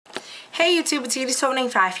Hey YouTube, it's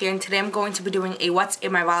 8795 here, and today I'm going to be doing a what's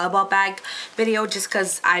in my volleyball bag video just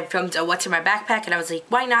because I filmed a what's in my backpack and I was like,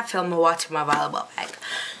 why not film a what's in my volleyball bag?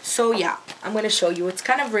 So yeah, I'm going to show you. It's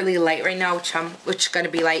kind of really light right now, which is going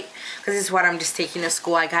to be light because this is what I'm just taking to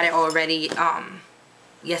school. I got it already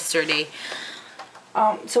yesterday.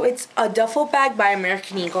 So it's a duffel bag by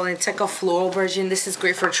American Eagle, and it's like a floral version. This is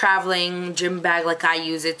great for traveling, gym bag like I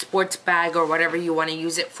use it, sports bag, or whatever you want to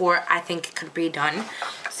use it for. I think it could be done.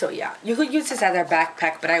 So yeah, you could use this as a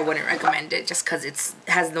backpack, but I wouldn't recommend it just because it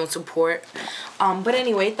has no support. But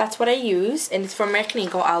anyway, that's what I use, and it's from American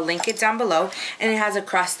Eagle. I'll link it down below, and it has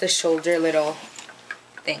across the shoulder little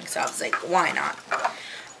thing. So I was like, why not?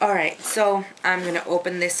 Alright, so I'm going to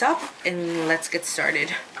open this up, and let's get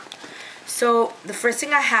started. So the first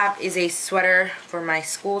thing I have is a sweater for my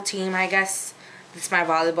school team, I guess. This is my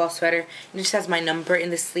volleyball sweater. It just has my number in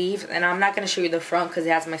the sleeve, and I'm not going to show you the front because it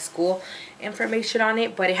has my school information on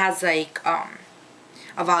it, but it has like a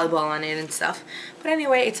volleyball on it and stuff. But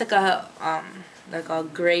anyway, it's like a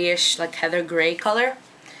grayish, like heather gray color.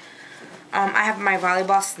 I have my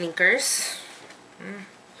volleyball sneakers.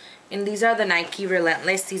 And these are the Nike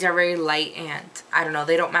Relentless. These are very light and, I don't know,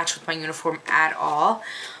 they don't match with my uniform at all.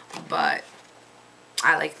 But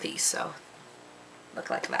I like these, so look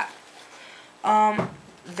like that.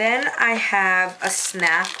 Then I have a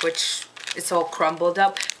snack, which it's all crumbled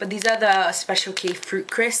up. But these are the Special K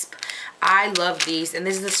Fruit Crisp. I love these, and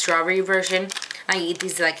this is the strawberry version. I eat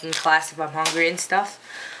these like in class if I'm hungry and stuff.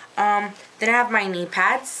 Then I have my knee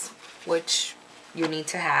pads, which you need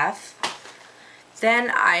to have.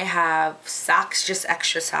 Then I have socks, just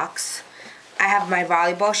extra socks. I have my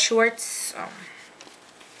volleyball shorts.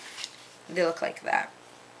 They look like that.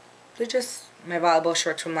 They're just my volleyball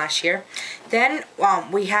shorts from last year. Then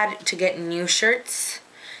we had to get new shirts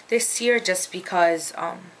this year just because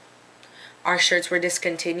our shirts were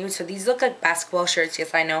discontinued. So these look like basketball shirts,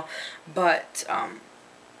 yes I know, but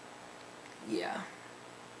yeah.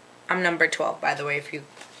 I'm number 12, by the way, if you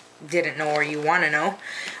didn't know or you want to know.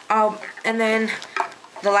 And then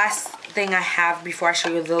the last thing I have before I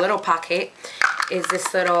show you the little pocket is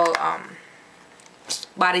this little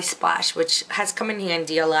body splash, which has come in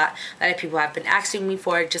handy a lot. A lot of people have been asking me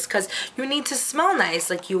for it just because you need to smell nice,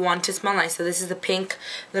 like you want to smell nice. So this is the pink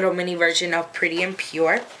little mini version of Pretty and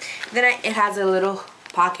Pure. Then it has a little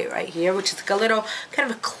pocket right here, which is like a little kind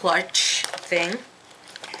of a clutch thing.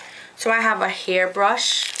 So I have a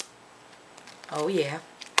hairbrush. Oh yeah,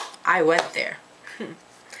 I went there.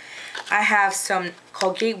 I have some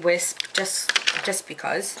Colgate Wisp, just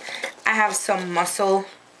because. I have some muscle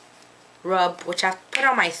rub, which I put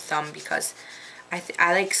on my thumb because I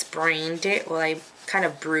like sprained it. Well, I kind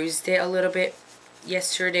of bruised it a little bit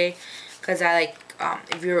yesterday because I like,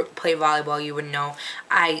 if you play volleyball, you would know,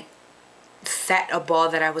 I set a ball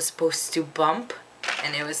that I was supposed to bump,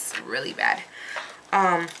 and it was really bad.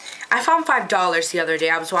 I found $5 the other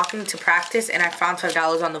day. I was walking to practice, and I found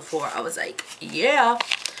 $5 on the floor. I was like, yeah.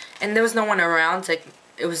 And there was no one around. Like,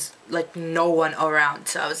 it was, like, no one around.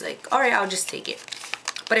 So I was like, alright, I'll just take it.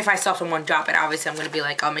 But if I saw someone drop it, obviously I'm going to be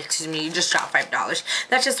like, excuse me, you just dropped $5.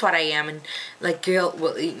 That's just what I am. And, like, guilt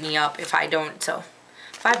will eat me up if I don't. So,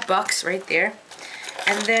 $5 right there.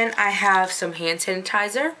 And then I have some hand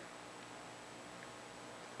sanitizer.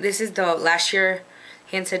 This is the last year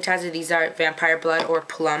hand sanitizer. These are Vampire Blood or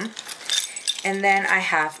Plum. And then I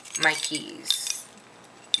have my keys.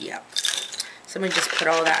 Yep. So let me just put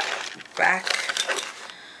all that back.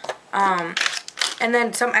 And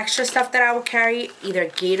then some extra stuff that I will carry, either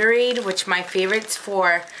Gatorade, which my favorites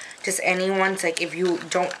for just anyone's, like if you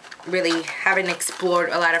haven't explored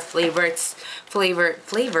a lot of flavors,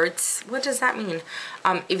 what does that mean?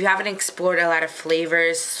 If you haven't explored a lot of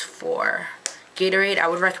flavors for Gatorade, I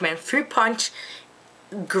would recommend Fruit Punch,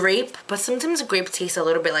 Grape, but sometimes grape tastes a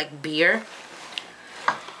little bit like beer.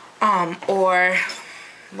 Or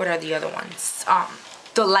what are the other ones?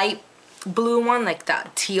 The light blue one, like the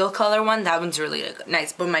teal color one, that one's really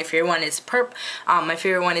nice. But my favorite one is my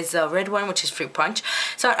favorite one is the red one, which is Fruit Punch.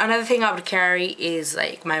 So another thing I would carry is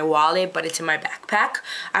like my wallet, but it's in my backpack.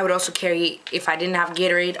 I would also carry, if I didn't have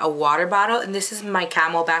Gatorade, a water bottle, and this is my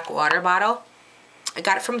Camelback water bottle. I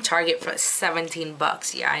got it from Target for 17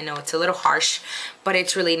 bucks. Yeah, I know it's a little harsh, but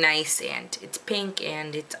it's really nice, and it's pink,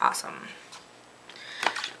 and it's awesome.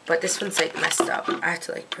 But this one's like messed up. I have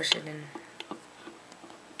to like push it in.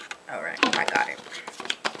 Alright, I got it.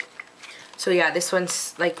 So yeah, this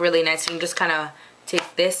one's like really nice. You can just kind of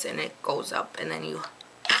take this and it goes up, and then you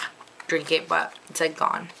drink it, but it's like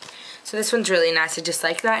gone. So this one's really nice. I just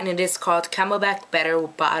like that, and it is called Camelback Better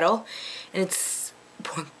Bottle, and it's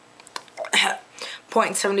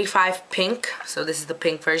 .75 pink, so this is the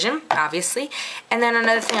pink version, obviously. And then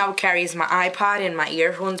another thing I would carry is my iPod and my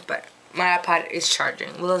earphones, but my iPod is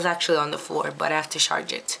charging. Well, it's actually on the floor, but I have to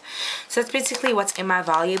charge it. So that's basically what's in my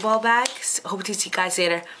volleyball bag. So hope to see you guys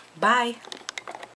later. Bye!